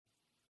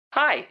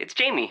Hi, it's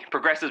Jamie,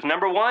 Progressive's #1,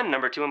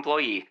 #2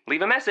 employee.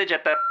 Leave a message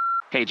at the...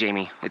 Hey,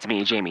 Jamie, it's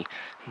me, Jamie.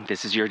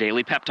 This is your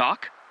daily pep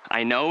talk.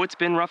 I know it's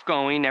been rough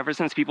going ever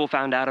since people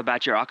found out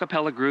about your a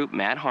cappella group,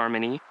 Mad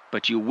Harmony,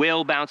 but you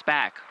will bounce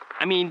back.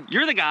 I mean,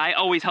 you're the guy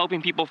always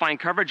helping people find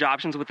coverage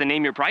options with the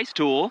Name Your Price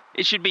tool.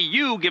 It should be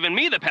you giving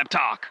me the pep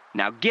talk.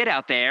 Now get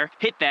out there,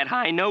 hit that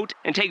high note,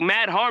 and take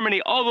Mad Harmony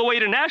all the way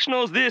to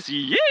nationals this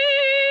year!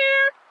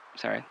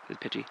 Sorry, it's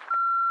pitchy.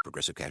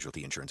 Progressive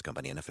Casualty Insurance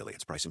Company and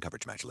Affiliates. Price and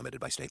coverage match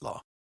limited by state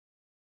law.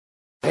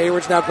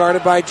 Hayward's now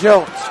guarded by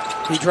Jones.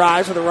 He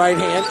drives with the right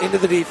hand into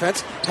the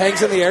defense,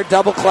 hangs in the air,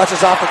 double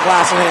clutches off the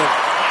glass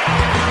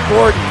hand.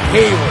 Gordon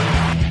Hayward.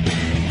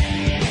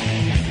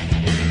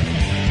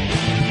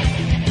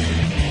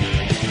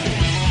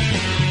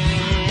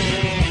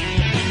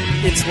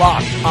 It's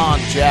Locked on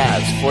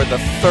Jazz for the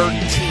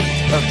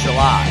 13th of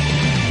July.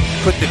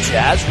 Could the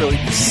Jazz really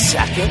be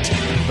second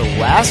in the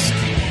West? I'm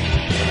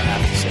going to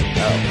have to say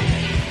no.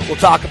 We'll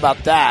talk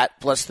about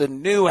that, plus the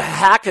new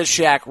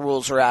Hack-a-Shack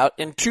rules are out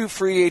and 2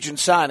 free agent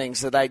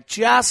signings that I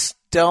just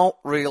don't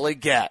really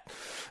get.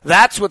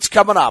 That's what's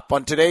coming up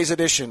on today's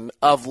edition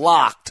of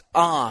Locked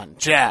on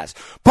Jazz.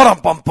 Pow!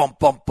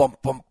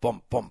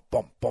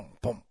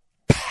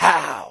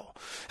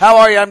 How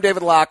are you? I'm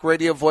David Locke,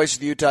 radio voice of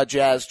the Utah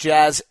Jazz,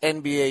 Jazz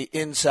NBA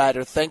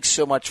insider. Thanks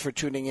so much for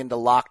tuning in to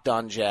Locked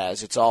on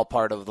Jazz. It's all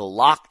part of the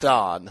Locked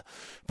on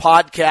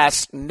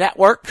Podcast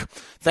Network.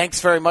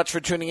 Thanks very much for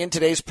tuning in.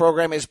 Today's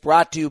program is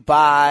brought to you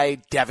by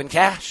Devin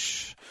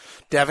Cash.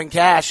 Devin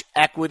Cash,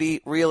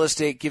 equity real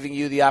estate, giving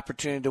you the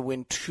opportunity to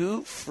win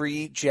 2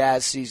 free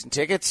Jazz season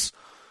tickets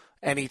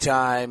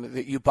anytime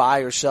that you buy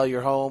or sell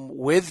your home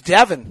with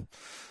Devin.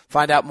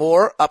 Find out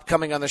more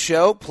upcoming on the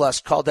show, plus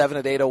call Devin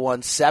at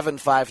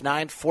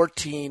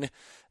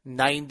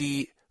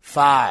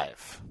 801-759-1495.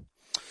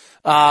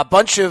 A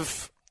bunch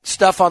of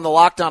stuff on the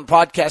Locked On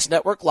Podcast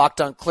Network.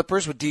 Locked On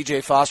Clippers with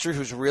DJ Foster,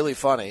 who's really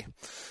funny.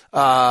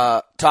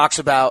 Talks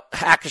about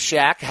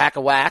Hack-a-Shack,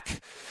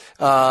 Hack-a-Whack,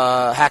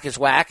 Hack is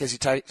Whack, as he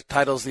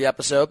titles the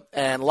episode.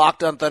 And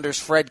Locked On Thunder's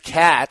Fred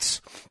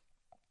Katz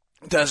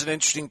does an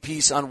interesting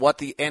piece on what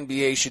the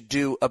NBA should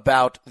do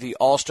about the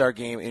All-Star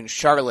game in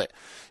Charlotte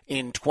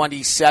in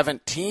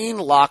 2017.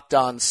 Locked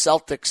On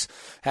Celtics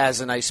has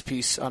a nice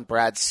piece on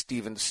Brad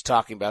Stevens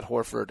talking about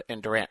Horford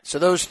and Durant. So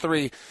those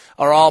 3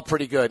 are all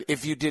pretty good.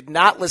 If you did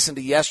not listen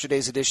to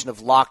yesterday's edition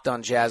of Locked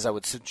On Jazz, I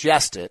would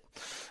suggest it.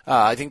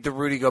 I think the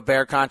Rudy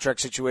Gobert contract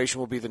situation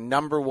will be the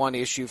 #1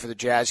 issue for the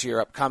Jazz here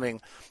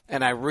upcoming,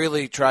 and I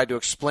really tried to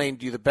explain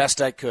to you the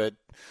best I could,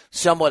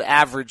 somewhat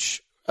averagely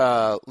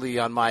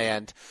on my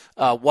end,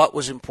 what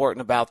was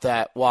important about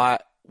that,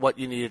 what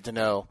you needed to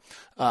know,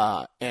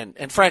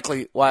 and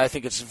frankly, why I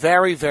think it's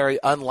very, very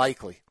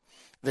unlikely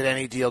that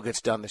any deal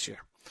gets done this year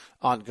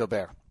on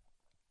Gobert.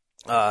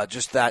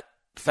 Just that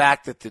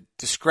fact that the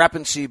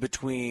discrepancy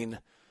between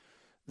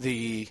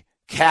the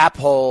cap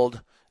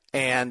hold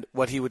and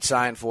what he would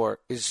sign for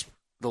is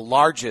the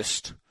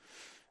largest,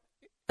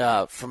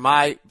 from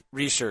my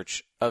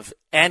research, of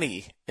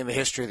any in the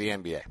history of the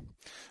NBA.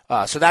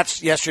 So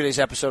that's yesterday's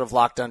episode of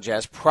Locked on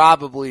Jazz,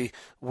 probably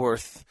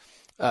worth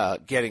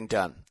getting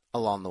done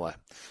along the way.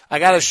 I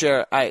got to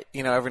share,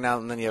 every now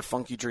and then you have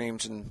funky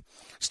dreams and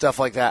stuff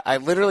like that. I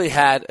literally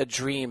had a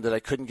dream that I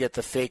couldn't get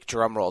the fake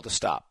drum roll to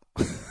stop.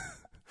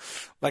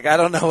 Like, I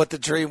don't know what the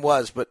dream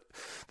was, but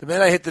the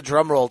minute I hit the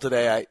drum roll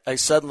today, I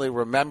suddenly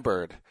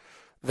remembered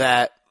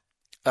that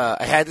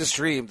I had this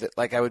dream that,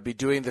 like, I would be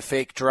doing the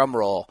fake drum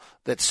roll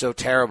that's so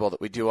terrible that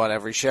we do on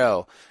every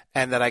show,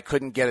 and that I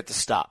couldn't get it to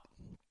stop.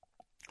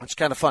 Which is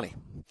kind of funny.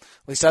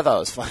 At least I thought it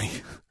was funny.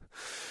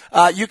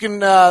 You can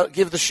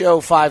give the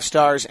show 5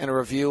 stars and a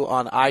review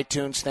on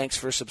iTunes. Thanks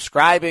for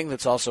subscribing.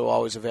 That's also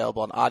always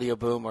available on Audio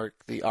Boom or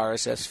the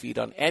RSS feed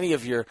on any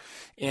of your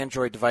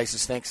Android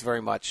devices. Thanks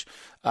very much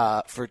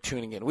for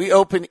tuning in. We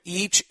open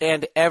each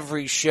and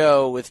every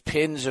show with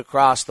pins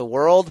across the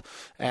world,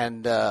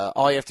 and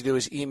all you have to do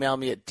is email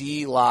me at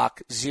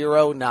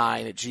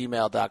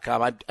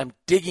dlock09@gmail.com. I'm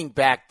digging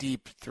back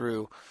deep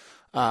through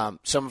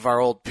some of our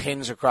old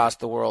pins across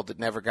the world that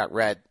never got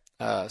read.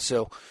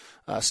 So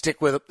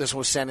stick with it. This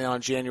was sent in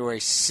on January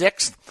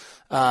 6th.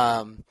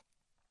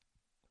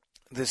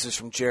 This is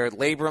from Jared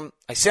Labram.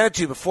 I sent it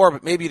to you before,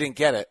 but maybe you didn't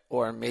get it,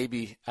 or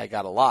maybe I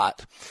got a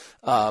lot.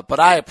 But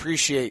I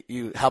appreciate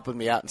you helping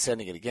me out and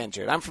sending it again,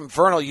 Jared. I'm from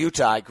Vernal,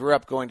 Utah. I grew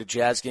up going to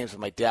Jazz games with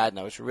my dad, and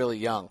I was really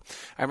young.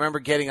 I remember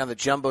getting on the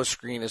jumbo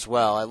screen as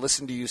well. I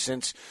listened to you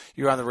since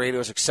you were on the radio. I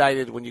was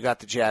excited when you got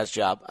the Jazz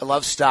job. I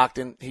love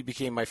Stockton. He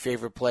became my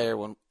favorite player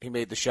when he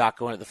made the shot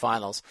going to the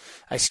finals.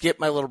 I skipped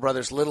my little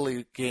brother's Little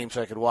League game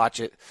so I could watch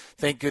it.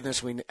 Thank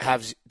goodness we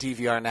have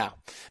DVR now.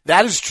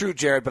 That is true,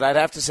 Jared, but I'd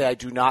have to say I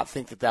do not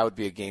think that would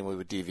be a game we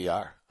would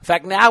DVR. In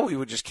fact, now we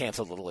would just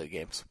cancel Little League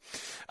games.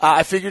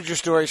 I figured your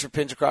stories for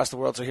Pins Across the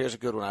World, so here's a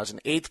good one. I was in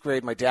 8th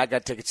grade. My dad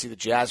got tickets to see the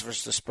Jazz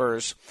versus the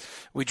Spurs.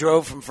 We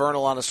drove from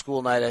Vernal on a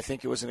school night. I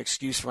think it was an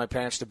excuse for my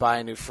parents to buy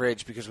a new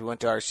fridge because we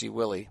went to R.C.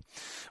 Willey.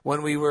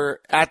 When we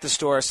were at the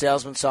store, a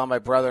salesman saw my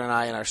brother and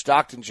I in our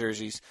Stockton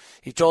jerseys.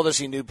 He told us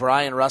he knew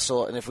Brian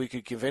Russell, and if we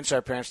could convince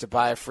our parents to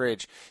buy a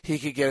fridge, he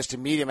could get us to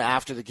meet him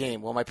after the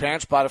game. Well, my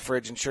parents bought a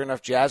fridge, and sure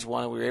enough, Jazz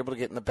won, and we were able to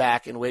get in the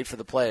back and wait for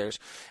the players.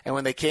 And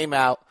when they came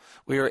out,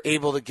 we were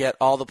able to get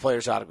all the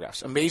players'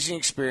 autographs. Amazing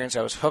experience.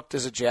 I was hooked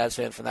as a Jazz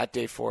fan from that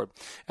day forward,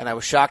 and I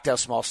was shocked how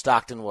small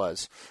Stockton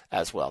was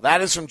as well.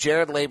 That is from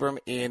Jared Labram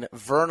in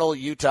Vernal,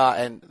 Utah,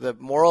 and the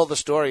moral of the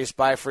story is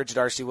buy a fridge at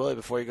R.C. Willey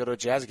before you go to a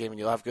Jazz game, and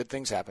you'll have good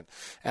things happen.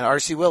 And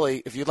R.C.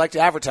 Willey, if you'd like to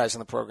advertise on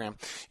the program,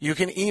 you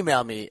can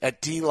email me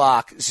at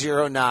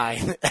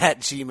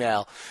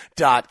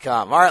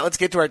dlock09@gmail.com. All right, let's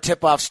get to our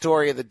tip-off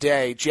story of the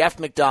day. Jeff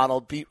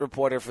McDonald, beat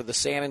reporter for the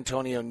San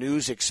Antonio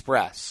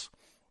News-Express,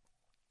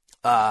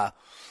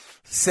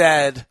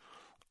 said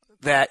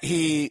that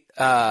he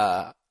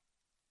was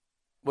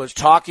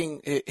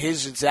talking,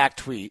 his exact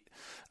tweet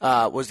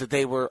was that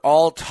they were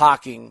all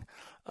talking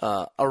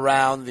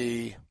around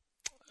the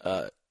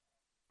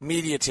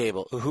media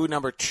table who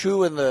number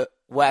 2 in the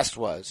West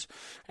was,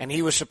 and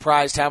he was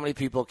surprised how many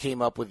people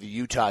came up with the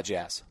Utah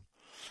Jazz.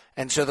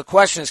 And so the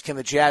question is, can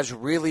the Jazz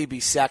really be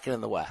second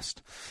in the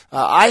West?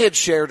 I had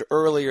shared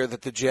earlier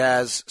that the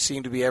Jazz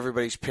seemed to be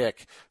everybody's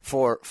pick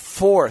for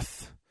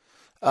 4th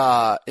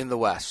in the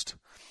West.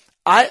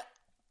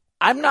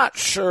 I'm not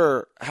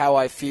sure how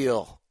I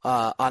feel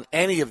on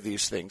any of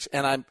these things,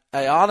 and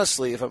I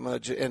honestly, if I'm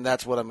going to, and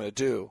that's what I'm going to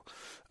do,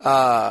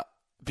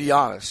 be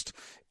honest,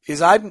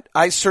 is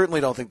I certainly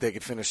don't think they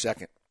could finish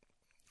second.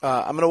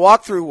 I'm going to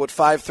walk through what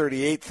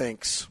 538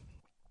 thinks,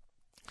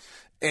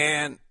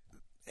 and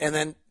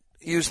then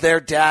use their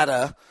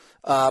data,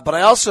 but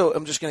I also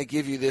am just going to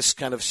give you this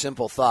kind of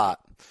simple thought,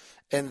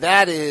 and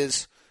that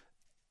is,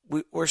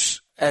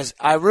 as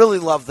I really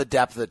love the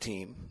depth of the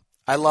team.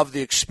 I love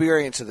the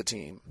experience of the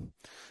team.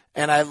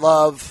 And I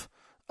love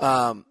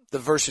the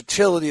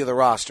versatility of the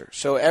roster.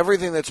 So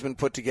everything that's been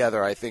put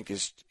together, I think,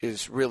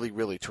 is really,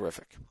 really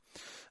terrific.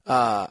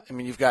 I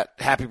mean, you've got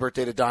happy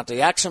birthday to Dante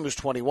Exum, who's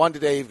 21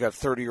 today. You've got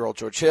 30-year-old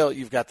George Hill.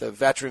 You've got the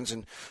veterans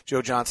and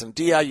Joe Johnson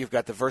Dia. You've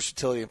got the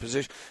versatility in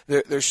position.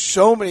 There's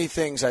so many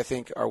things I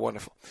think are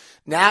wonderful.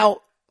 Now,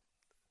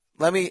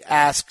 let me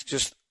ask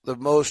just the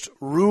most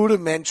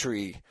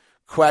rudimentary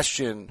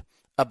question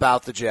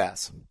about the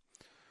Jazz.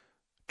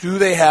 Do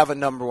they have a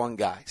number one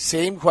guy?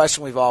 Same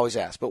question we've always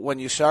asked. But when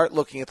you start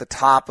looking at the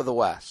top of the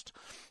West,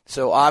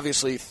 so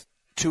obviously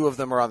 2 of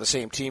them are on the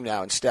same team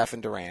now, in Steph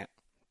and Durant.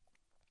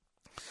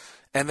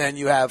 And then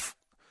you have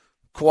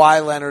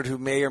Kawhi Leonard, who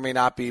may or may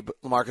not be, but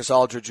LaMarcus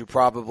Aldridge, who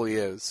probably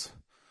is,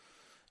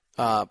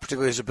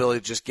 particularly his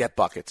ability to just get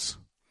buckets.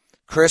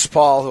 Chris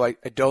Paul, who I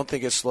don't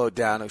think has slowed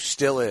down, who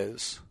still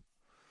is.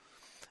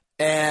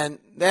 And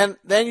then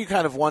you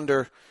kind of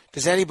wonder,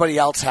 does anybody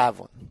else have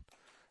one?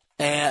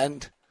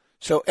 And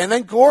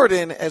then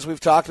Gordon, as we've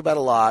talked about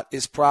a lot,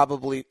 is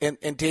probably,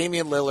 and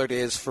Damian Lillard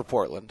is for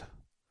Portland.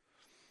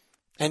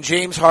 And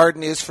James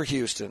Harden is for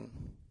Houston.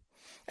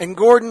 And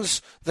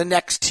Gordon's the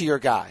next tier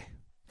guy.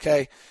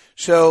 Okay?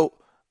 So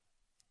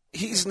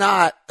he's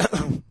not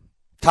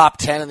top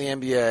 10 in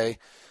the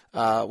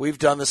NBA. We've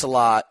done this a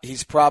lot.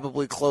 He's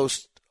probably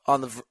close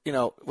on the,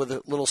 with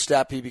a little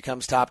step, he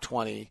becomes top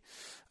 20.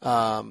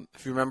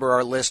 If you remember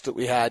our list that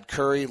we had,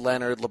 Curry,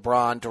 Leonard,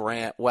 LeBron,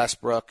 Durant,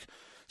 Westbrook,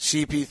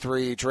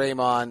 CP3,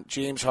 Draymond,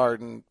 James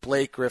Harden,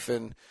 Blake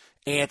Griffin,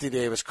 Anthony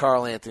Davis,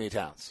 Karl Anthony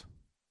Towns.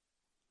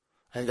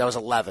 I think that was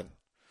 11.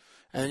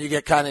 And then you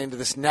get kind of into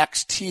this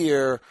next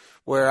tier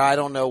where I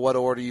don't know what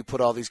order you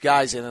put all these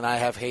guys in, and I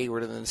have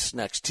Hayward in this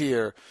next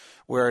tier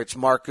where it's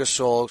Marc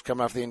Gasol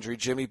coming off the injury,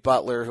 Jimmy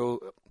Butler,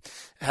 who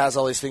has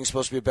all these things,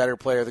 supposed to be a better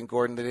player than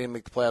Gordon. They didn't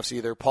make the playoffs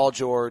either. Paul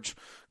George,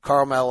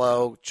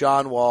 Carmelo,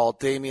 John Wall,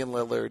 Damian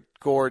Lillard,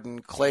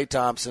 Gordon, Klay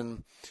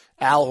Thompson,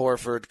 Al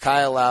Horford,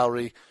 Kyle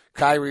Lowry,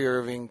 Kyrie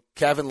Irving,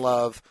 Kevin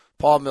Love,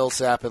 Paul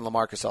Millsap, and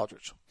LaMarcus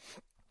Aldridge.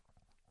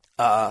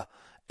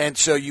 And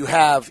so you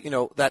have,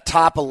 that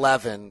top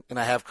 11, and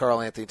I have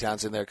Karl Anthony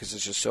Towns in there because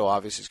it's just so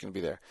obvious he's going to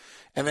be there.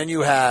 And then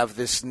you have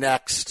this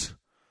next,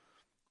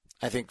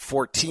 I think,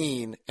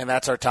 14, and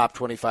that's our top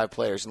 25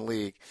 players in the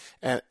league.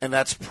 And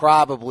that's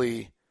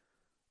probably,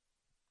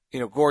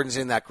 Gordon's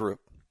in that group.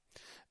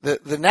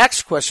 The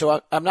next question,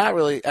 so I'm not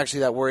really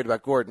actually that worried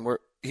about Gordon.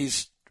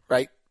 He's,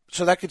 right?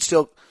 So that could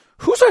still,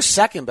 who's our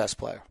second best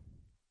player?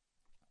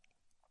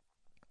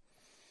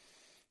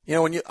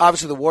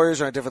 Obviously the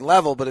Warriors are on a different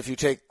level, but if you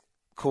take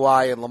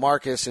Kawhi and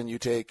LaMarcus and you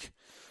take,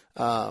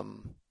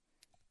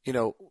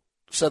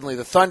 suddenly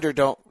the Thunder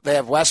they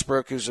have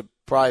Westbrook, who's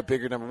probably a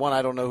bigger number one.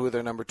 I don't know who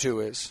their number 2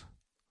 is.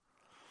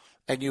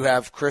 And you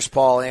have Chris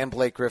Paul and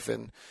Blake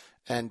Griffin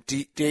and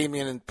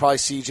Damian, and probably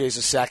CJ's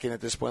a second at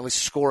this point, at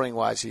least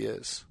scoring-wise he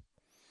is.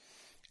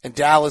 And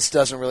Dallas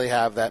doesn't really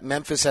have that.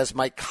 Memphis has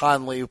Mike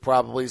Conley, who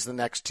probably is the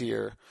next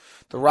tier.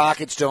 The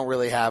Rockets don't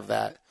really have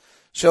that.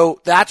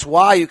 So that's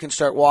why you can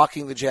start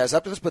walking the Jazz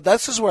up to this. But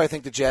this is where I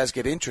think the Jazz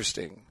get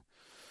interesting.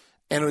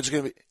 And it's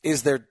going to be,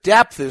 is their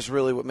depth is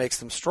really what makes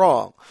them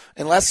strong.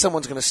 Unless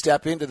someone's going to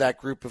step into that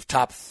group of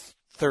top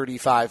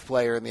 35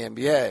 player in the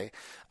NBA.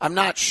 I'm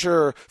not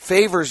sure.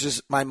 Favors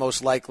is my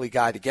most likely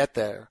guy to get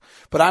there.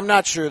 But I'm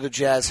not sure the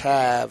Jazz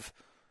have,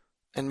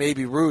 and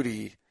maybe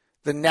Rudy,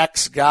 the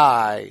next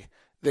guy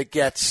that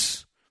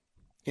gets,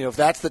 if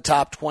that's the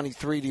top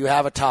 23, do you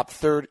have a top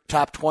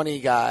 20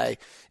 guy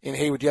in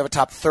Hayward? Do you have a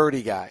top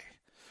 30 guy?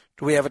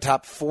 Do we have a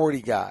top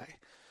 40 guy?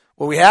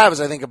 What we have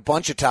is, I think, a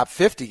bunch of top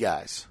 50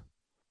 guys.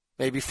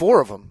 Maybe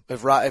 4 of them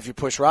if you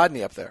push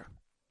Rodney up there.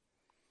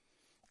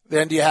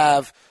 Then do you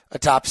have a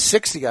top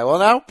 60 guy? Well,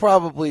 now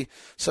probably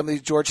some of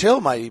these George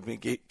Hill might even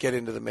get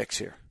into the mix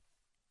here.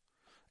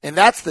 And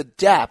that's the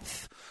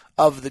depth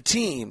of the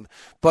team.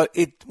 But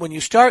when you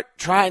start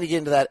trying to get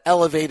into that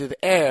elevated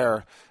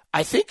air,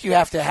 I think you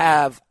have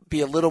to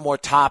be a little more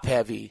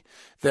top-heavy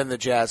than the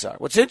Jazz are.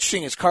 What's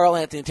interesting is Karl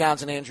Anthony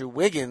Towns and Andrew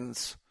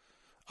Wiggins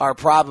are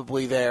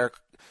probably there.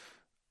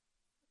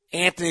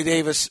 Anthony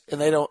Davis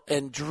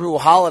and Drew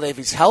Holiday, if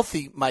he's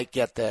healthy, might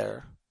get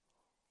there.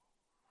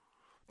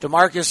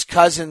 DeMarcus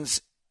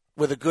Cousins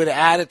with a good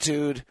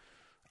attitude,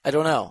 I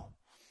don't know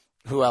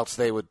who else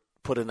they would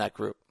put in that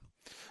group.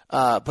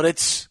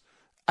 But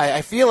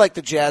I feel like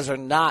the Jazz are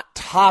not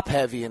top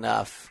heavy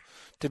enough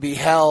to be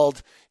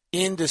held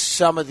into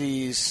some of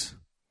these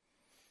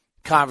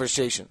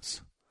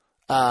conversations.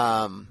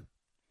 And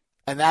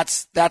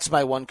that's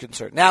my one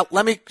concern. Now,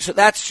 so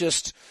that's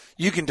just,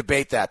 you can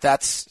debate that.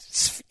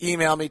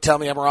 Email me, tell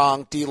me I'm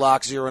wrong,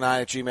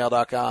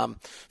 dlock09@gmail.com.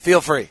 Feel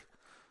free.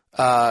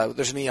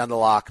 There's an E on the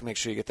lock. Make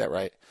sure you get that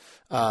right.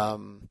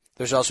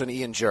 There's also an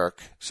E in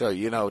jerk. So,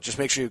 just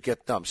make sure you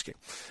get, no, I'm just kidding.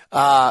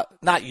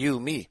 Not you,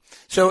 me.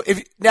 So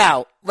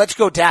now let's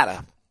go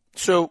data.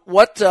 So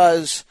what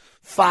does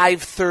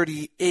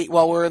 538,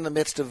 while we're in the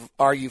midst of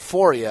our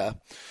euphoria,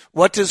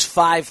 what does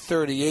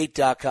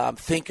 538.com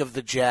think of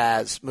the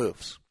Jazz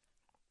moves?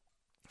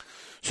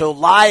 So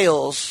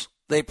Lyles,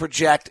 they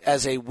project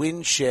as a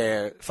win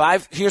share.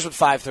 Here's what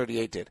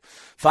 538 did.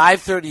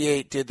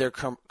 538 did their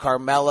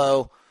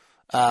Carmelo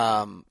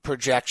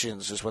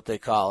projections, is what they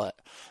call it.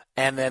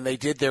 And then they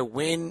did their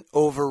win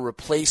over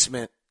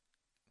replacement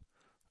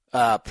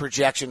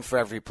projection for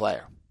every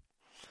player.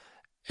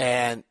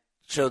 And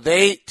so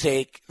they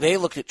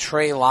look at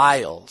Trey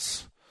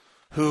Lyles,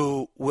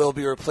 who will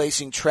be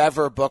replacing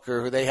Trevor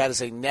Booker, who they had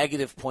as a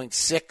negative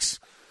 0.6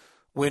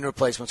 win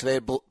replacement. So they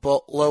had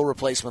low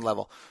replacement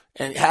level,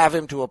 and have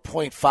him to a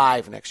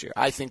 0.5 next year.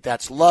 I think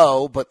that's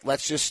low, but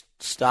let's just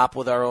stop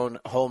with our own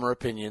homer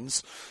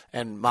opinions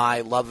and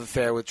my love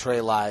affair with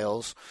Trey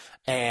Lyles.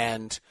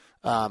 And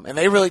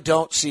they really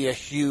don't see a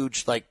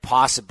huge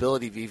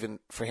possibility of even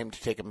for him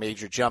to take a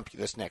major jump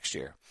this next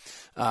year.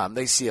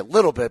 They see a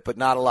little bit, but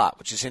not a lot,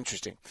 which is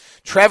interesting.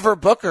 Trevor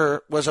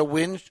Booker was a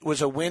win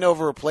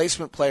over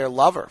replacement player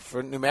lover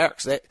for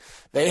numerics.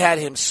 They had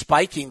him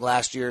spiking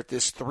last year at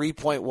this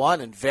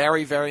 3.1, and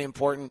very, very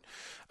important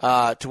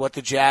to what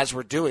the Jazz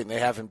were doing. They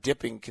have him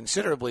dipping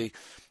considerably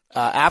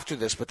after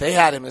this, but they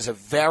had him as a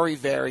very,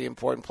 very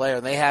important player,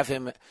 and they have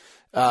him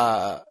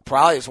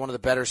probably as one of the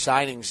better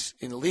signings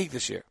in the league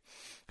this year.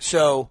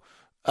 So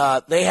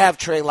they have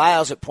Trey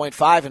Lyles at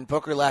 0.5 and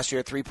Booker last year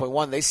at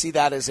 3.1. They see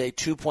that as a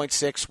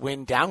 2.6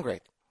 win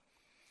downgrade.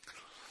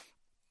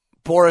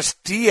 Boris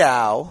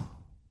Diaw,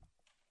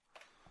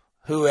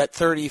 who at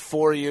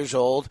 34 years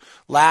old,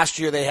 last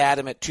year they had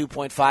him at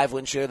 2.5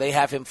 win share. They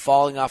have him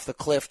falling off the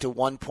cliff to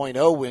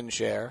 1.0 win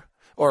share,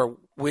 or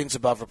wins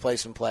above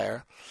replacement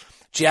player.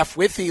 Jeff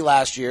Withey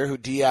last year, who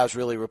Diaw's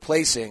really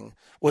replacing,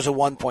 was a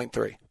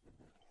 1.3.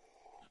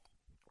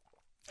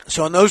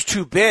 So in those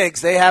two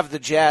bigs, they have the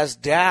Jazz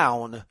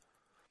down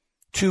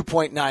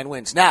 2.9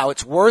 wins. Now,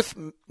 it's worth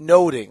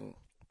noting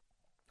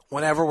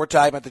whenever we're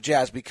talking about the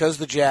Jazz, because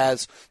the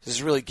Jazz, this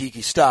is really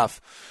geeky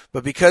stuff,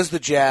 but because the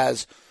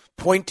Jazz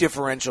point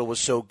differential was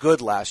so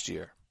good last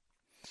year,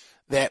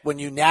 that when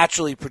you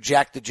naturally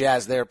project the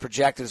Jazz, they're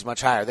projected as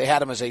much higher. They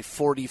had them as a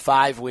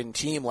 45-win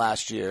team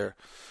last year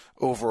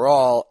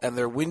overall, and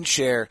their win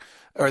share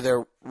or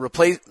their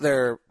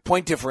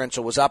point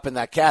differential was up in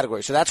that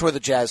category. So that's where the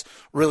Jazz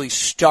really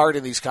start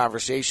in these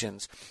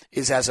conversations,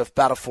 is as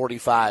about a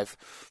 45,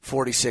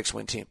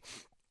 46-win team.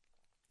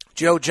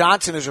 Joe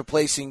Johnson is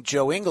replacing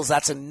Joe Ingles.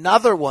 That's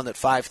another one that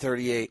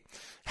 538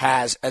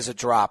 has as a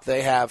drop.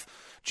 They have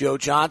Joe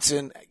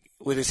Johnson,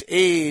 with his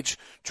age,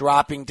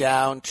 dropping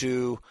down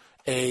to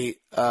a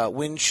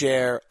win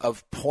share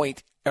of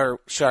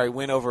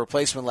win over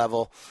replacement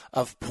level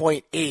of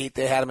 0.8.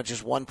 They had him at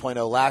just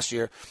 1.0 last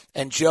year.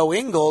 And Joe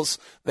Ingles,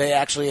 they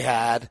actually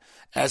had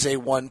as a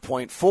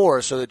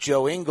 1.4. So that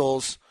Joe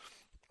Ingles,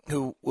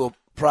 who will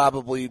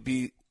probably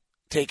be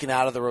taken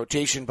out of the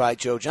rotation by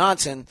Joe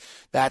Johnson,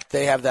 that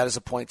they have that as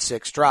a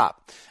 0.6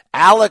 drop.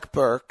 Alec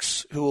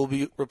Burks, who will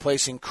be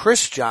replacing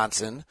Chris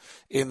Johnson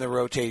in the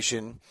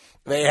rotation,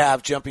 they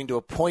have jumping to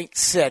a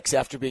 0.6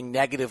 after being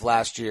negative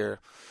last year.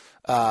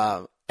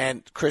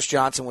 and Chris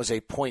Johnson was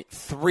a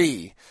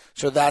 0.3.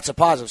 So that's a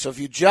positive. So if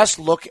you just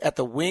look at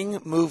the wing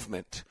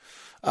movement,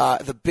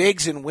 the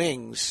bigs and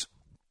wings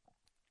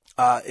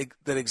that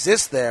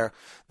exist there,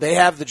 they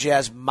have the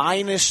Jazz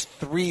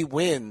 -3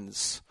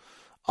 wins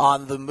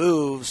on the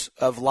moves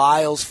of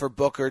Lyles for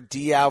Booker,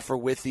 Diaw for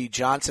Withey,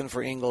 Johnson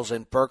for Ingles,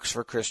 and Burks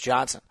for Chris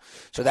Johnson.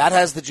 So that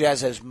has the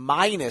Jazz as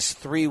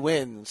 -3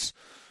 wins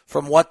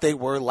from what they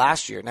were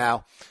last year.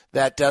 Now,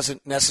 that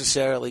doesn't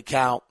necessarily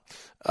count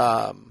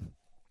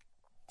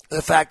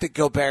the fact that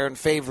Gobert and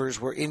Favors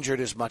were injured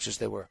as much as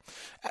they were.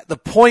 The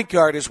point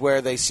guard is where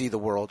they see the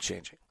world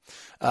changing.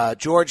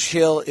 George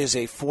Hill is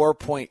a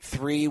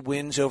 4.3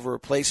 wins over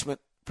replacement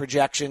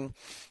projection.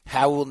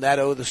 Howell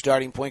Neto, the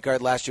starting point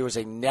guard last year, was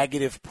a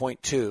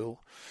 -0.2.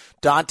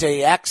 Dante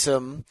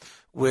Exum,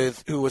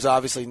 who was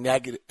obviously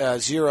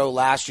 -0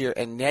 last year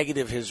and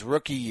negative his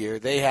rookie year,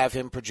 they have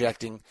him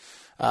projecting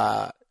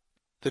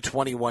the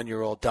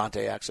 21-year-old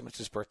Dante Exum. It's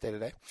his birthday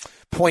today.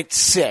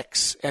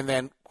 0.6, and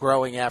then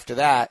growing after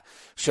that.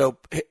 So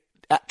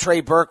Trey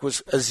Burke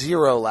was a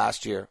 0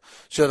 last year.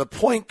 So the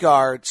point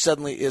guard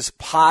suddenly is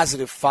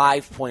positive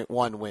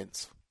 5.1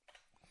 wins.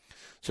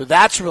 So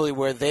that's really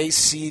where they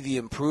see the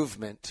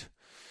improvement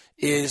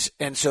is,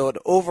 and so an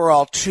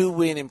overall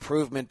 2-win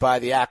improvement by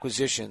the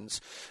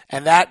acquisitions,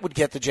 and that would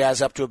get the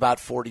Jazz up to about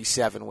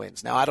 47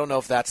 wins. Now, I don't know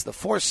if that's the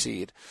 4th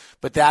seed,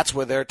 but that's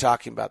where they're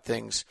talking about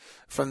things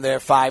from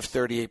their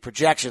 538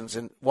 projections.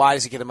 And why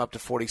does it get them up to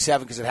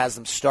 47? Because it has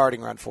them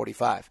starting around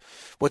 45.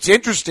 What's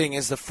interesting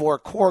is the 4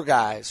 core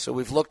guys. So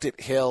we've looked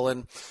at Hill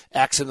and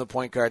Exum, the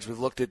point guards. We've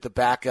looked at the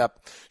backup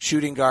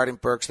shooting guard in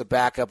Burks, the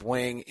backup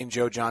wing in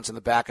Joe Johnson,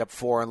 the backup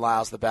 4 in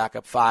Lyles, the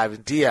backup 5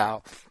 in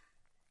Diaw.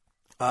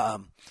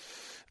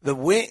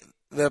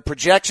 The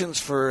projections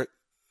for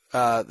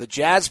the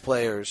Jazz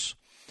players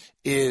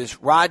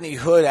is Rodney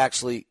Hood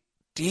actually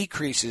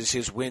decreases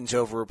his wins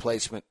over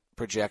replacement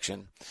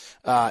projection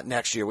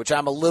next year, which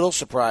I'm a little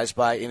surprised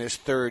by in his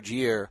 3rd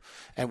year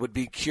and would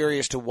be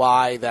curious to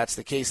why that's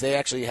the case. They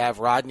actually have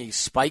Rodney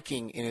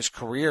spiking in his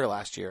career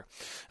last year.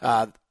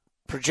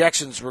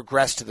 Projections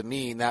regress to the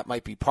mean. That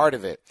might be part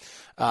of it.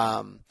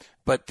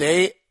 But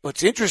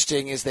what's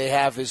interesting is they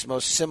have his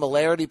most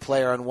similarity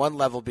player on one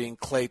level being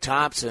Klay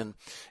Thompson,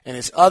 and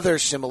his other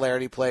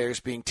similarity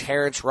players being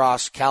Terrence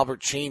Ross, Calbert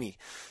Cheaney.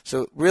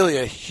 So really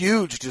a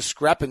huge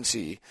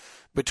discrepancy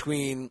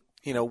between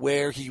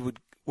where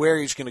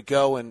he's going to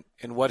go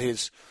and what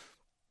his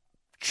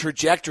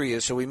trajectory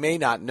is. So we may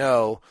not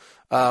know.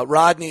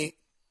 Rodney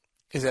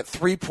is at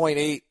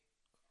 3.8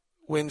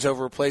 wins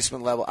over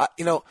replacement level.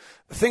 The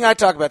thing I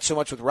talk about so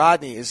much with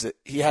Rodney is that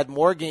he had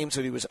more games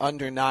that he was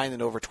under 9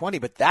 than over 20,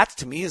 but that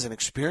to me is an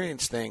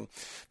experience thing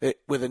that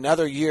with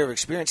another year of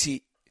experience,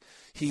 he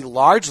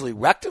largely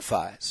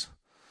rectifies.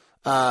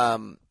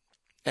 And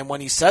when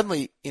he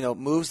suddenly,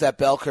 moves that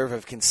bell curve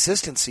of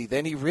consistency,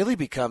 then he really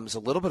becomes a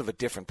little bit of a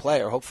different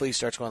player. Hopefully he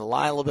starts going to the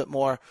line a little bit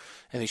more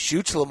and he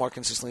shoots a little more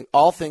consistently.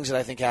 All things that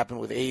I think happen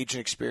with age and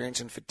experience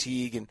and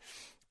fatigue and,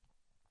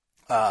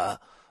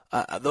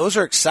 those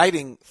are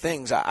exciting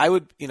things. I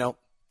would,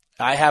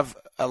 I have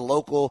a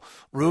local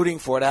rooting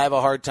for it. I have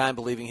a hard time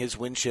believing his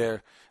win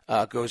share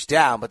goes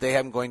down, but they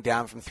have him going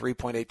down from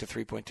 3.8 to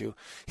 3.2.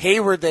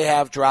 Hayward they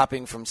have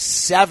dropping from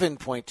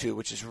 7.2,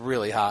 which is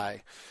really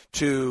high,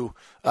 to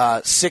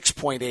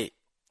 6.8.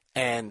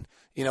 And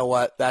you know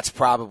what? That's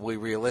probably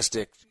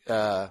realistic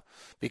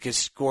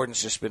because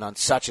Gordon's just been on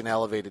such an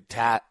elevated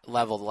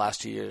level the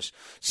last 2 years,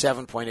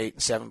 7.8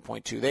 and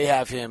 7.2. They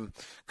have him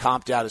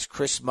comped out as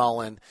Chris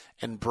Mullin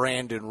and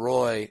Brandon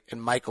Roy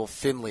and Michael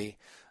Finley,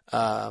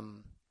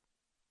 and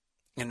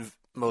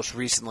most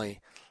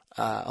recently,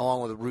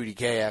 along with Rudy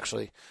Gay,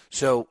 actually.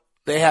 So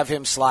they have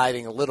him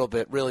sliding a little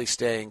bit, really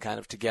staying kind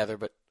of together,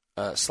 but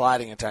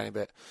sliding a tiny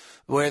bit.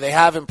 Where they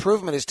have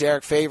improvement is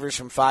Derek Favors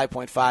from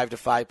 5.5 to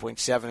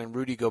 5.7 and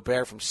Rudy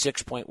Gobert from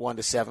 6.1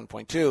 to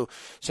 7.2.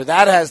 So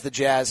that has the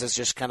Jazz as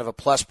just kind of a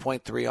plus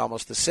 0.3,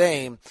 almost the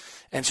same.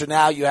 And so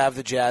now you have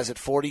the Jazz at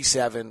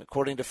 47,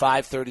 according to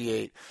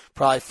 538,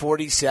 probably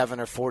 47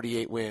 or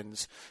 48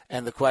 wins.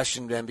 And the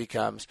question then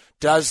becomes,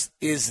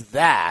 is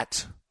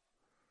that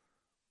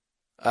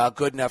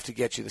good enough to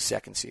get you the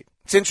 2nd seed?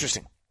 It's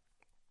interesting.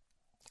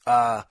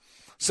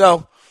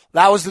 So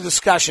that was the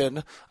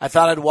discussion. I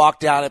thought I'd walk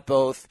down it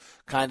both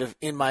kind of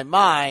in my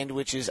mind,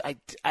 which is I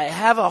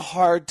have a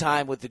hard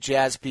time with the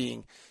Jazz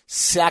being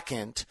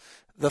 2nd.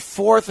 The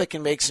 4th, it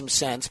can make some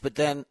sense, but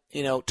then,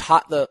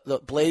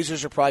 the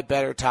Blazers are probably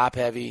better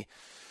top-heavy.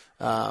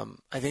 I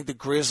think the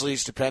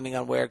Grizzlies, depending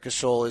on where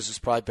Gasol is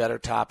probably better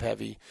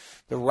top-heavy.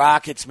 The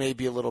Rockets may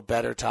be a little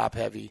better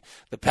top-heavy.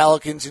 The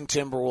Pelicans and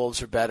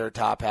Timberwolves are better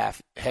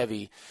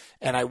top-heavy.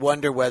 And I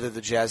wonder whether the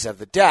Jazz have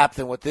the depth.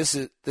 And what this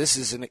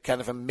is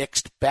kind of a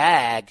mixed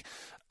bag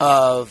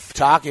of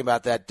talking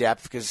about that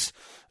depth because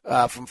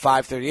from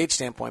 538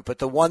 standpoint. But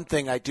the one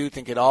thing I do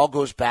think it all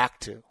goes back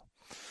to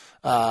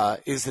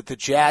is that the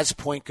Jazz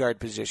point guard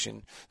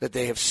position that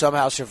they have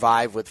somehow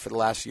survived with for the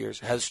last years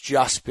has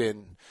just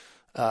been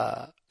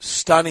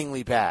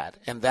stunningly bad,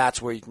 and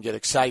that's where you can get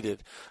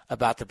excited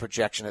about the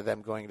projection of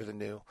them going into the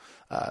new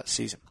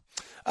season.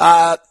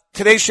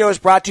 Today's show is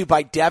brought to you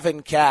by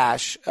Devin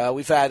Cash.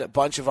 We've had a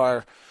bunch of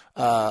our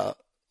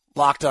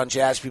Locked On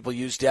Jazz people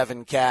use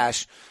Devin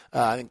Cash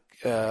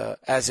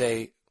as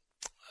a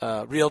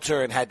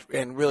realtor and had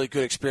really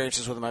good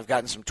experiences with him. I've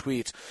gotten some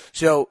tweets.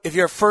 So if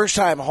you're a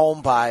first-time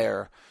home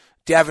buyer,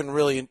 Devin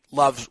really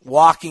loves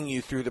walking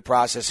you through the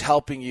process,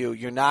 helping you.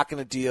 You're not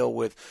going to deal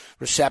with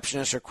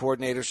receptionists or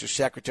coordinators or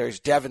secretaries.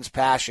 Devin's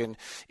passion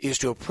is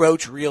to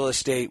approach real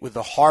estate with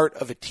the heart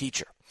of a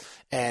teacher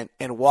and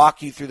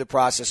walk you through the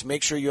process,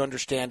 make sure you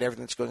understand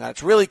everything that's going on.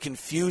 It's really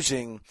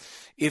confusing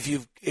if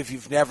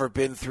you've never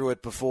been through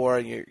it before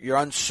and you're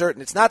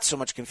uncertain. It's not so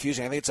much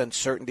confusing. I think it's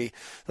uncertainty.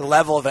 The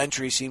level of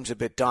entry seems a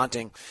bit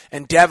daunting.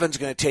 And Devin's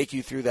going to take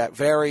you through that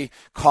very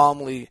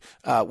calmly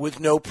with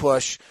no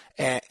push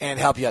and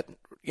help you out.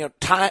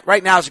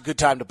 Right now is a good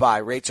time to buy.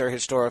 Rates are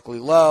historically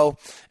low,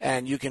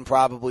 and you can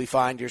probably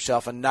find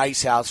yourself a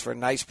nice house for a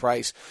nice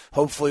price,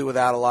 hopefully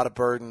without a lot of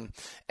burden.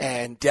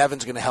 And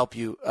Devin's going to help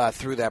you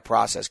through that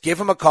process. Give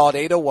him a call at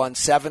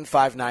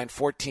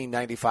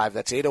 801-759-1495.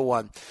 That's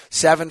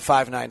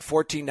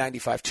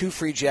 801-759-1495. 2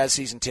 free Jazz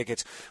season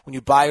tickets when you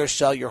buy or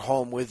sell your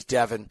home with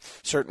Devin.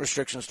 Certain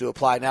restrictions do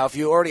apply. Now, if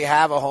you already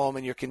have a home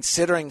and you're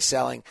considering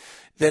selling,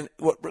 then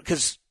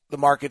because the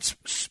market's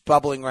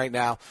bubbling right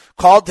now,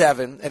 call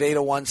Devin at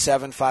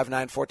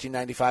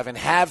 801-759-1495 and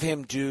have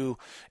him do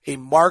a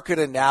market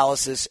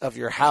analysis of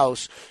your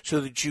house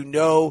so that you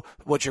know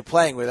what you're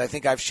playing with. I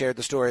think I've shared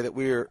the story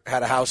that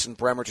had a house in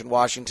Bremerton,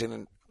 Washington,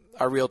 and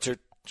our realtor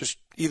just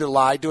either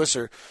lied to us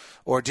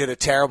or did a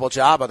terrible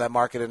job of that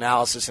market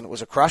analysis, and it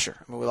was a crusher.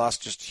 I mean, we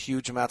lost just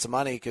huge amounts of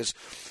money because,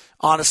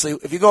 honestly,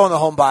 if you go in the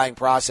home buying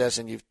process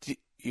and you've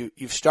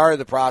started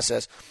the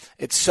process,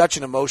 it's such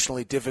an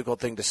emotionally difficult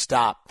thing to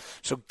stop.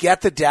 So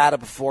get the data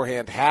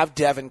beforehand. Have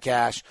Devin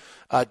Cash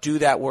do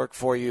that work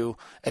for you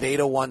at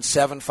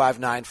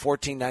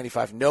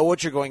 801-759-1495. Know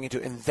what you're going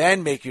into and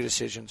then make your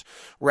decisions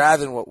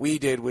rather than what we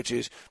did, which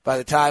is by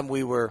the time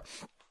we were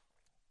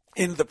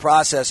into the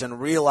process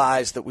and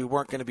realized that we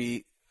weren't going to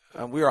be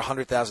we were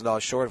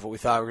 $100,000 short of what we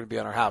thought we were going to be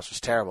on our house. It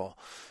was terrible.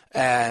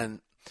 And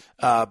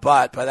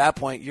but by that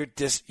point, you're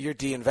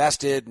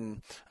de-invested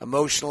and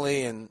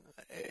emotionally, and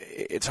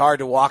it's hard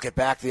to walk it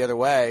back the other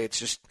way. It's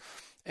just,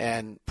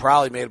 and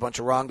probably made a bunch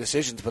of wrong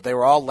decisions, but they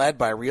were all led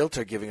by a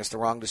realtor giving us the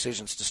wrong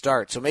decisions to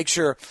start. So make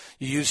sure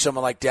you use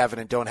someone like Devin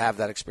and don't have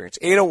that experience.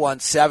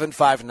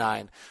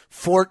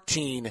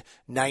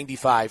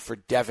 801-759-1495 for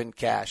Devin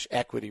Cash,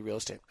 Equity Real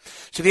Estate.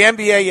 So the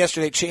NBA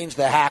yesterday changed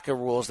the HACA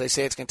rules. They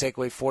say it's going to take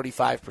away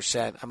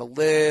 45%. I'm a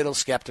little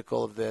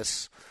skeptical of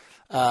this.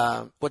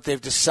 What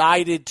they've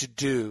decided to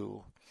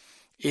do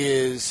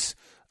is,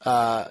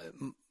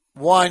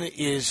 one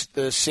is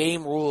the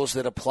same rules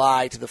that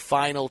apply to the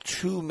final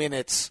 2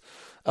 minutes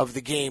of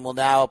the game will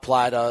now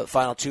apply to the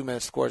final 2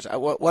 minutes scores.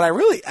 What I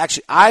really,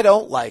 actually, I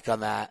don't like on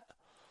that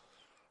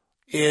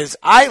is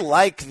I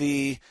like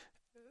the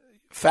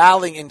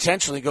fouling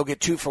intentionally, go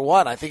get 2 for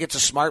 1. I think it's a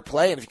smart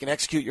play, and if you can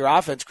execute your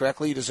offense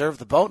correctly, you deserve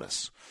the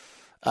bonus.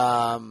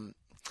 So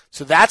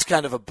that's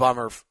kind of a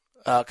bummer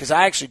because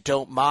I actually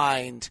don't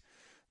mind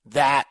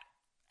that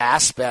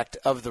aspect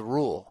of the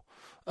rule.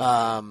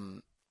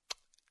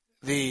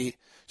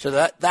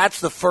 So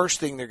that's the first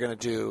thing they're going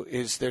to do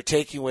is they're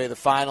taking away the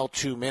final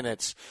 2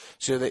 minutes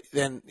so that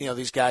then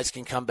these guys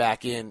can come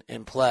back in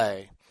and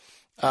play.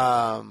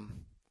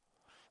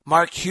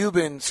 Mark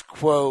Cuban's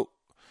quote,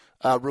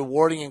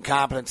 rewarding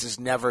incompetence is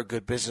never a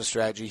good business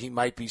strategy. He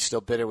might be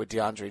still bitter with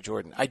DeAndre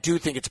Jordan. I do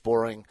think it's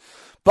boring,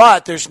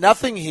 but there's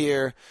nothing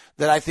here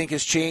that I think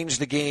has changed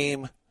the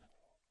game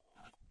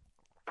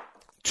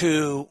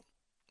to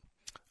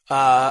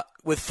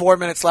with 4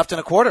 minutes left in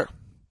a quarter.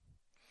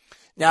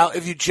 Now,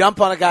 if you jump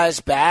on a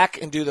guy's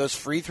back and do those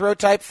free throw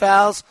type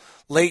fouls,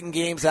 late in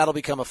games, that'll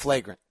become a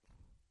flagrant.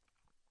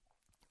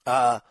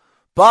 But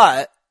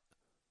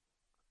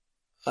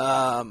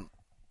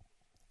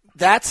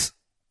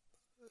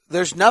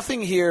there's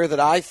nothing here that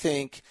I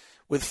think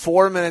with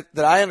 4 minutes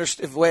that I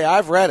understand the way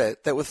I've read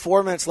it, that with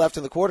 4 minutes left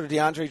in the quarter,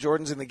 DeAndre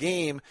Jordan's in the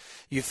game,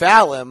 you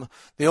foul him.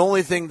 The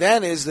only thing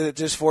then is that it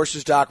just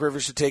forces Doc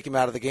Rivers to take him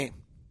out of the game.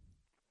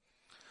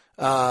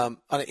 On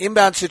an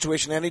inbound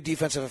situation, any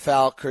defensive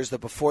foul occurs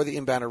that before the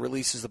inbounder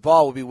releases the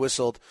ball will be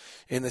whistled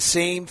in the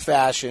same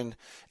fashion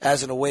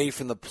as an away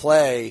from the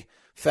play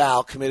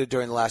foul committed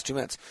during the last 2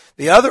 minutes.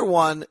 The other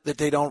one that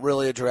they don't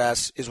really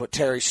address is what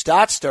Terry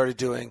Stotts started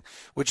doing,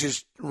 which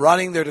is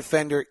running their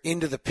defender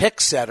into the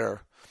pick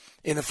setter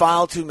in the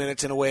final 2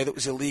 minutes in a way that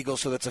was illegal,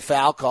 so that's a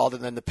foul called,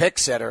 and then the pick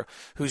setter,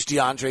 who's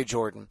DeAndre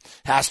Jordan,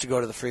 has to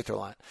go to the free throw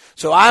line.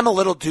 So I'm a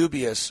little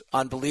dubious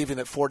on believing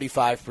that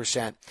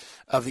 45%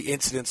 of the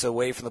incidents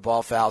away from the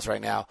ball fouls right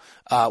now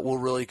will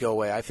really go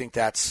away. I think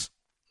that's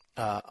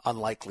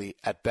unlikely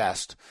at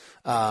best.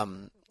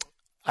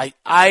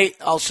 I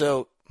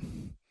also,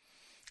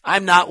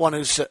 I'm not one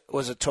who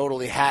was a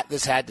totally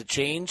this had to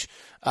change.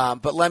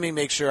 But let me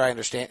make sure I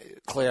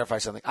clarify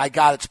something. I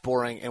got it's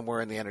boring, and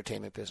we're in the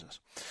entertainment business.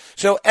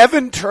 So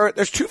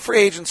there's two free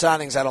agent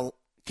signings I don't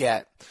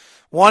get.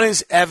 One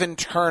is Evan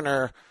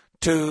Turner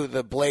to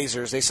the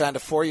Blazers. They signed a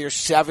 4-year,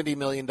 $70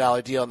 million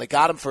deal, and they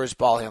got him for his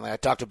ball handling. I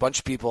talked to a bunch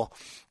of people.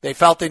 They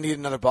felt they needed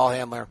another ball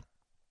handler.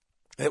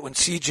 That when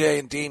CJ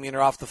and Damian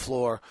are off the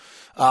floor,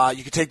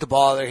 you could take the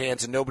ball out of their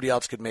hands and nobody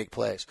else could make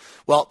plays.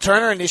 Well,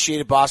 Turner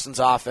initiated Boston's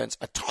offense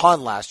a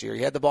ton last year.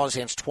 He had the ball in his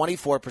hands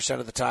 24%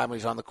 of the time when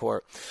he was on the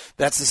court.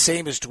 That's the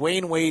same as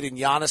Dwayne Wade and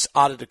Giannis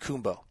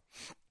Antetokounmpo.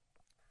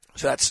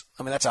 So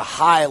that's a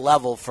high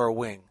level for a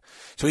wing.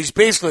 So he's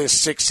basically a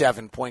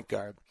 6'7" point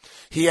guard.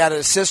 He had an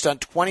assist on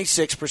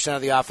 26%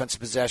 of the offensive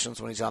possessions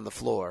when he's on the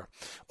floor,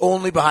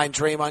 only behind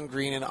Draymond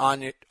Green and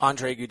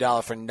Andre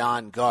Iguodala for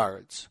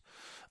non-guards.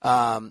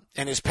 And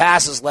his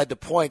passes led to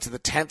points at the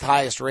 10th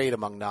highest rate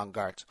among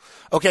non-guards.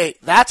 Okay,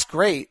 that's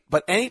great,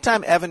 but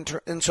anytime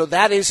and so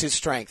that is his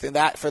strength, and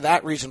that for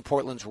that reason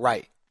Portland's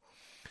right.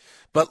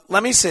 But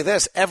let me say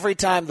this, every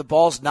time the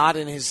ball's not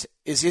in his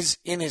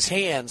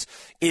hands,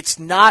 it's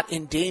not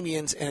in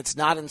Damian's and it's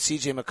not in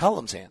CJ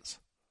McCollum's hands.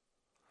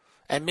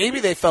 And maybe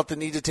they felt the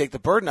need to take the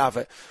burden off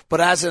it,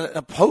 but as an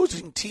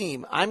opposing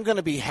team, I'm going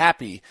to be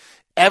happy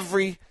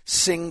every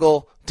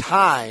single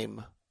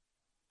time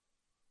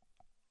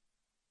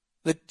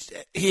that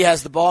he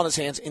has the ball in his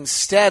hands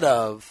instead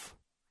of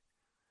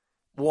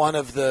one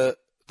of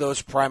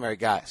those primary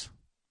guys.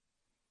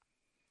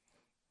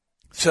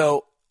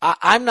 So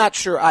I'm not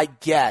sure I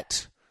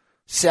get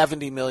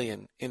 $70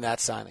 million in that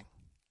signing.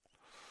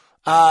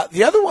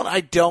 The other one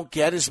I don't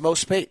get is Mo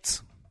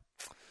Spates.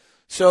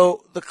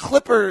 So the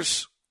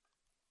Clippers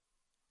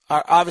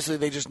are obviously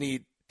they just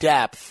need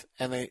depth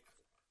and they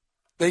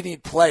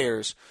need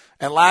players.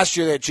 And last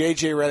year they had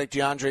J.J. Redick,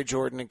 DeAndre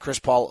Jordan, and Chris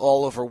Paul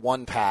all over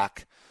one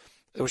pack.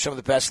 They were some of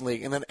the best in the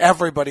league. And then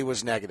everybody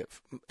was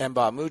negative.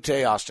 Mbah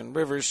Moute, Austin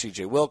Rivers,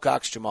 C.J.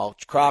 Wilcox, Jamal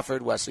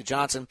Crawford, Wesley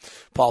Johnson,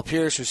 Paul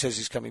Pierce, who says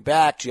he's coming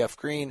back, Jeff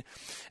Green.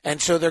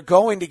 And so they're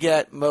going to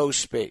get Mo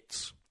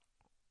Spates.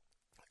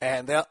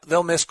 And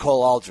they'll miss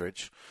Cole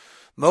Aldridge.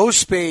 Mo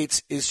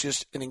Spates is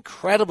just an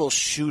incredible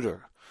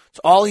shooter. So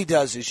all he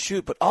does is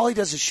shoot, but all he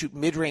does is shoot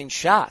mid-range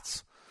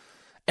shots.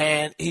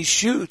 And he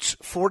shoots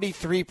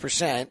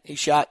 43%. He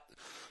shot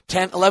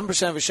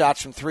 11% of his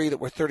shots from three that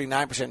were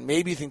 39%.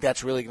 Maybe you think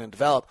that's really going to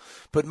develop.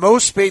 But Mo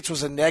Spates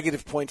was a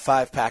negative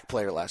 0.5 pack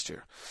player last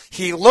year.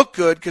 He looked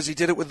good because he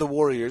did it with the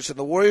Warriors, and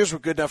the Warriors were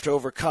good enough to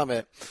overcome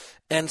it.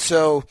 And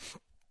so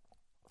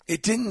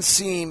it didn't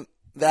seem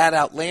that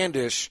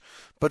outlandish.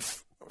 But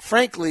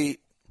frankly,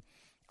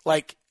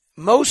 like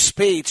Mo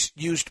Spates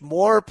used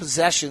more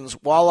possessions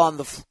while on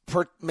the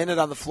per minute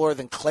on the floor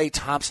than Klay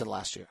Thompson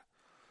last year.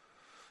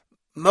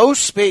 Mo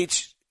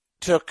Spates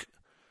took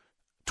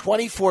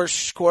 24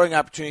 scoring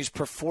opportunities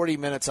per 40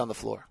 minutes on the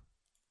floor.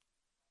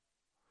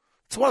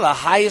 It's one of the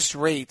highest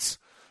rates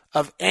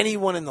of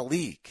anyone in the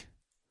league.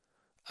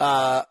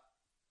 And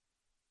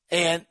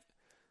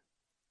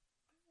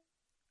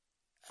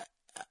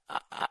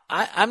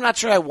I'm not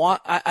sure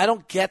I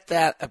don't get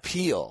that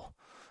appeal.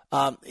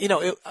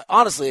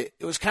 Honestly,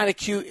 it was kind of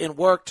cute and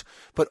worked,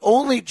 but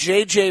only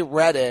J.J.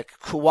 Redick,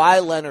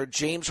 Kawhi Leonard,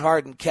 James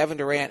Harden, Kevin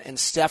Durant, and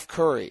Steph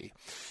Curry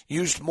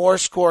used more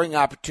scoring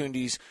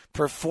opportunities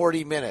per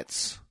 40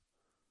 minutes.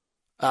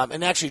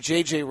 And actually,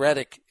 J.J.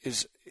 Redick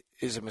is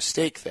a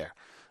mistake there.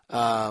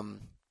 Let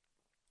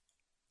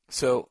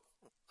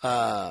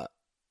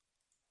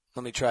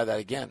me try that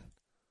again.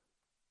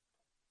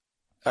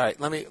 All right,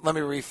 let me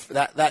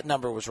that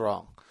number was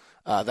wrong.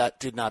 That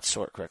did not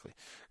sort correctly.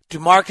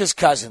 DeMarcus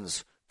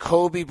Cousins,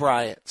 Kobe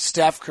Bryant,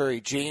 Steph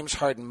Curry, James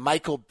Harden,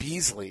 Michael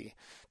Beasley,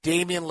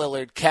 Damian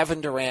Lillard, Kevin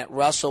Durant,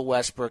 Russell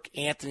Westbrook,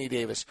 Anthony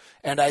Davis,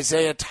 and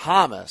Isaiah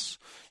Thomas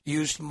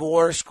used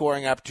more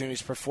scoring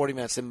opportunities per 40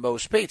 minutes than Mo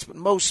Spates. But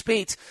Mo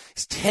Spates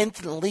is 10th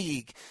in the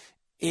league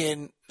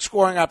in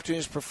scoring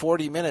opportunities per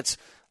 40 minutes.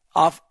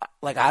 I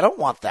don't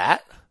want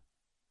that.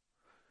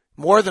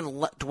 More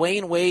than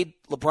Dwayne Wade,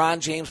 LeBron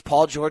James,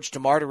 Paul George,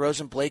 DeMar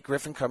DeRozan, Blake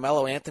Griffin,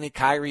 Carmelo Anthony,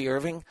 Kyrie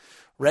Irving,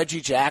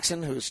 Reggie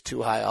Jackson, who's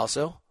too high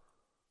also.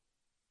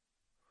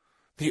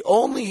 The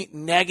only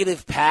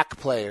negative pack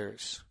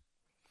players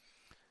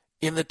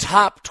in the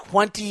top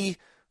 20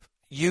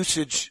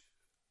 usage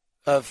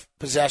of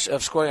possession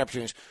of scoring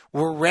opportunities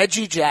were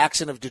Reggie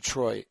Jackson of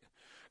Detroit,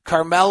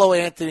 Carmelo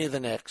Anthony of the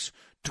Knicks,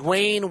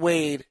 Dwayne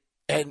Wade,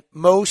 and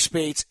Mo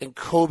Spates, and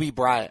Kobe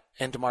Bryant,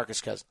 and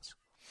DeMarcus Cousins.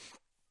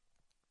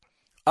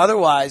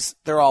 Otherwise,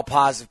 they're all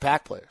positive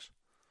pack players.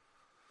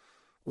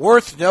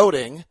 Worth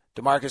noting,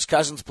 DeMarcus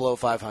Cousins below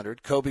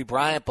 500, Kobe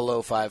Bryant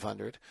below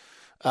 500.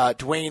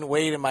 Dwayne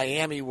Wade in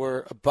Miami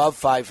were above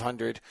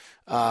 500,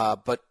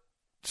 but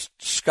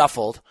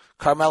scuffled.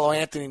 Carmelo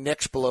Anthony,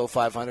 Knicks below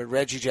 500.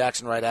 Reggie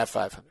Jackson right at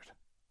 500.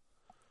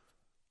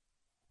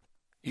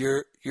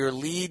 Your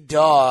lead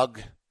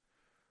dog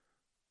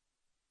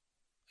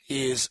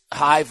is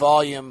high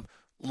volume,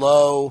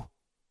 low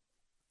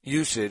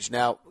usage.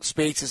 Now,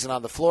 Spates isn't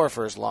on the floor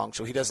for as long,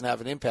 so he doesn't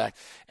have an impact,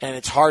 and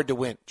it's hard to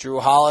win. Drew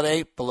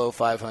Holiday below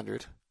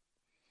 500.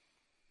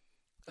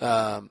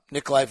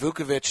 Nikolai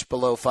Vukovic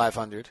below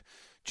 500.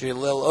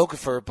 Jahlil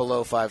Okafor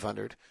below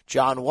 500.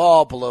 John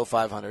Wall below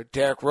 500.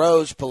 Derrick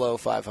Rose below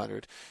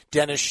 500.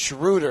 Dennis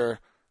Schroeder,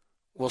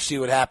 we'll see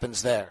what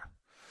happens there.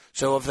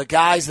 So of the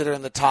guys that are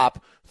in the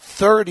top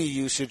 30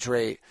 usage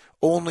rate,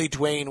 only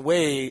Dwayne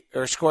Wade,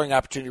 or scoring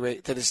opportunity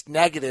rate, that is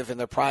negative in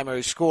their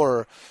primary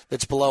scorer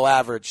that's below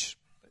average.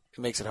 It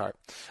makes it hard.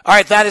 All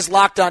right, that is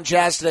Locked On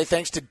Jazz today.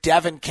 Thanks to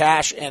Devin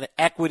Cash and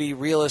Equity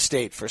Real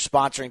Estate for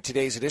sponsoring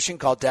today's edition.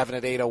 Call Devin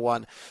at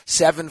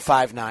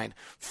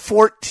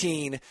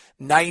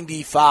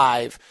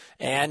 801-759-1495.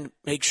 And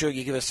make sure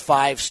you give us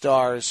 5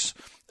 stars.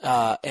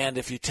 And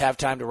if you have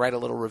time to write a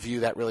little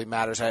review, that really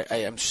matters. I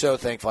am so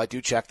thankful. I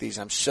do check these.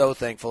 I'm so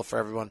thankful for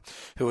everyone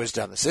who has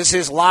done this. This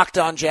is Locked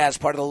On Jazz,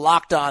 part of the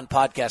Locked On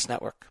Podcast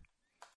Network.